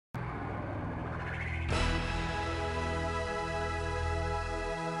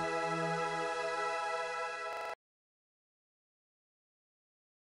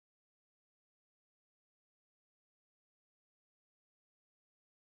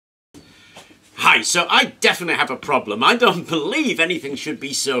Hi, so I definitely have a problem. I don't believe anything should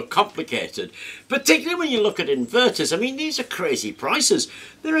be so complicated, particularly when you look at inverters. I mean, these are crazy prices.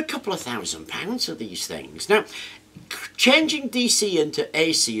 They're a couple of £1,000 for these things. Now, changing DC into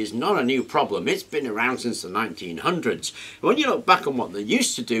AC is not a new problem. It's been around since the 1900s. When you look back on what they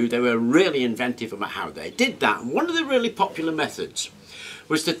used to do, they were really inventive about how they did that. And one of the really popular methods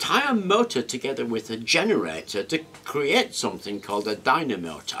was to tie a motor together with a generator to create something called a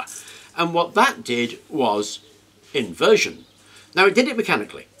dynamotor. And what that did was inversion. Now, it did it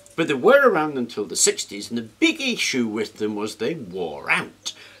mechanically, but they were around until the 60s, and the big issue with them was they wore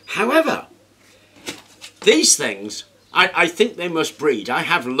out. However, these things, I think they must breed. I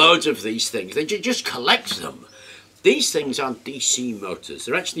have loads of these things. They just collect them. These things aren't DC motors.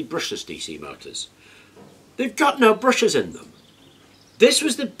 They're actually brushless DC motors. They've got no brushes in them. This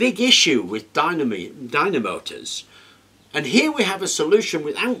was the big issue with dynamotors. And here we have a solution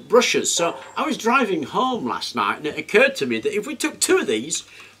without brushes. So I was driving home last night and it occurred to me that if we took two of these,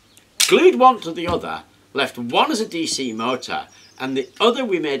 glued one to the other, left one as a DC motor and the other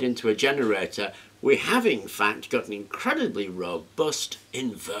we made into a generator, we have in fact got an incredibly robust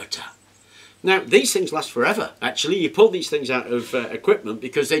inverter. Now, these things last forever. Actually, you pull these things out of equipment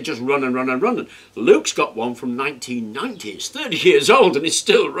because they just run and run and run. Luke's got one from 1990. It's 30 years old and it's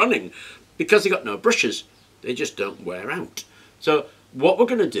still running because they've got no brushes. They just don't wear out. So what we're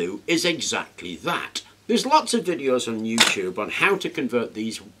going to do is exactly that. There's lots of videos on YouTube on how to convert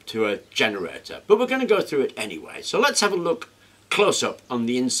these to a generator, but we're going to go through it anyway. So let's have a look close up on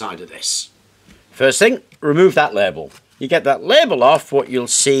the inside of this. First thing, remove that label. You get that label off, what you'll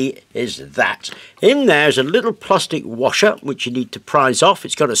see is that. In there's a little plastic washer which you need to prise off.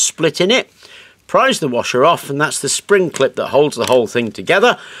 It's got a split in it. Prise the washer off, and that's the spring clip that holds the whole thing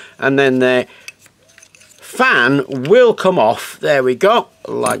together. And then the fan will come off, there we go,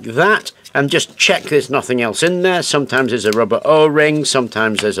 like that, and just check there's nothing else in there. Sometimes there's a rubber O-ring,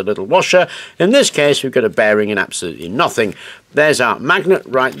 sometimes there's a little washer. In this case we've got a bearing and absolutely nothing. There's our magnet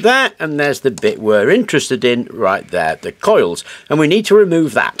right there, and there's the bit we're interested in right there, the coils, and we need to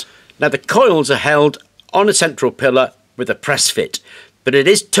remove that. Now the coils are held on a central pillar with a press fit, but it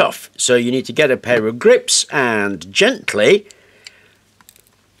is tough, so you need to get a pair of grips and gently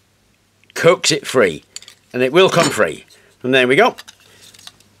coax it free. And it will come free. And there we go.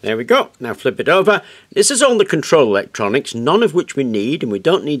 There we go. Now flip it over. This is all the control electronics, none of which we need, and we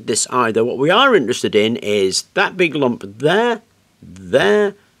don't need this either. What we are interested in is that big lump there,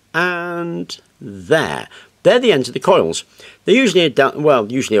 there, and there. They're the ends of the coils. They're usually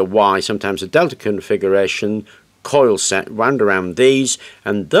usually a Y, sometimes a delta configuration coil set wound around these,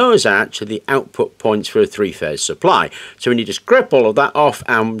 and those are actually the output points for a three-phase supply. So we need to scrape all of that off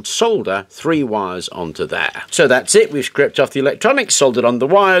and solder 3 wires onto there. So that's it, we've scraped off the electronics, soldered on the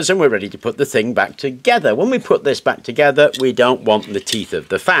wires, and we're ready to put the thing back together. When we put this back together, we don't want the teeth of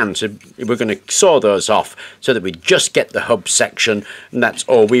the fan, so we're going to saw those off so that we just get the hub section, and that's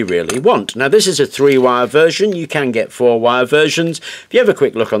all we really want. Now this is a 3-wire version. You can get 4-wire versions. If you have a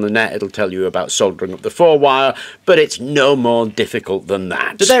quick look on the net, it'll tell you about soldering up the 4-wire, but it's no more difficult than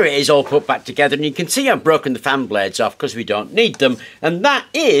that. So there it is, all put back together, and you can see I've broken the fan blades off because we don't need them, and that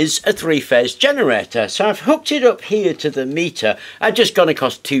is a 3-phase generator. So I've hooked it up here to the meter. I've just gone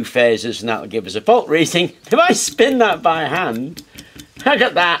across 2 phases, and that'll give us a volt reading. If I spin that by hand, look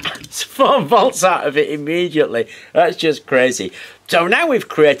at that, it's 4 volts out of it immediately. That's just crazy. So now we've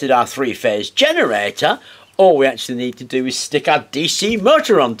created our 3-phase generator. All we actually need to do is stick our DC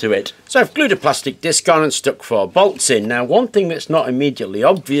motor onto it. So I've glued a plastic disc on and stuck 4 bolts in. Now one thing that's not immediately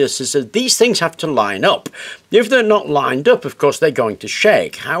obvious is that these things have to line up. If they're not lined up, of course they're going to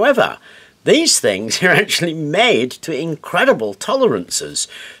shake. However, these things are actually made to incredible tolerances.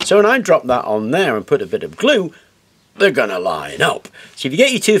 So when I drop that on there and put a bit of glue, they're going to line up. So if you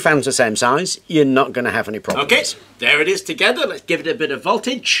get your 2 fans the same size, you're not going to have any problems. Okay, there it is together. Let's give it a bit of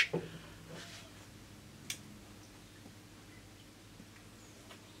voltage.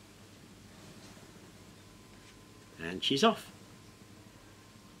 And she's off.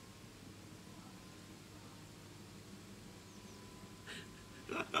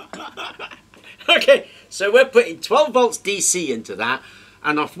 Okay, so we're putting 12 volts DC into that,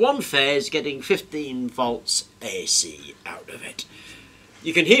 and off 1 phase getting 15 volts AC out of it.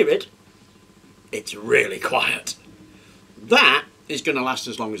 You can hear it. It's really quiet. That is going to last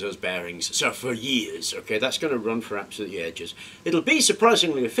as long as those bearings, so for years. Okay, that's going to run for absolutely ages. It'll be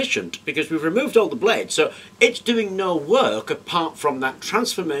surprisingly efficient because we've removed all the blades, so it's doing no work apart from that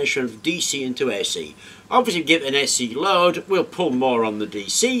transformation of DC into AC. Obviously, give it an AC load, we'll pull more on the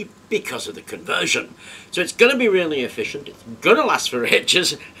DC because of the conversion. So it's going to be really efficient, it's going to last for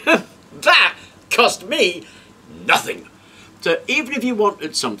ages. That cost me nothing. So even if you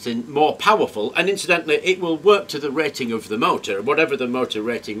wanted something more powerful, and incidentally it will work to the rating of the motor, whatever the motor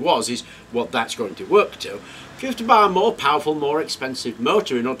rating was is what that's going to work to. If you have to buy a more powerful, more expensive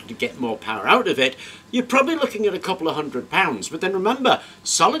motor in order to get more power out of it, you're probably looking at a couple of £100. But then remember,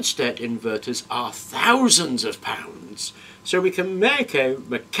 solid state inverters are thousands of pounds. So we can make a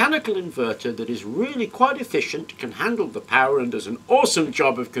mechanical inverter that is really quite efficient, can handle the power and does an awesome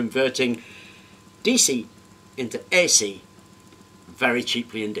job of converting DC into AC very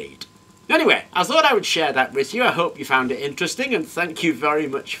cheaply indeed. Anyway, I thought I would share that with you. I hope you found it interesting, and thank you very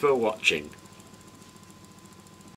much for watching.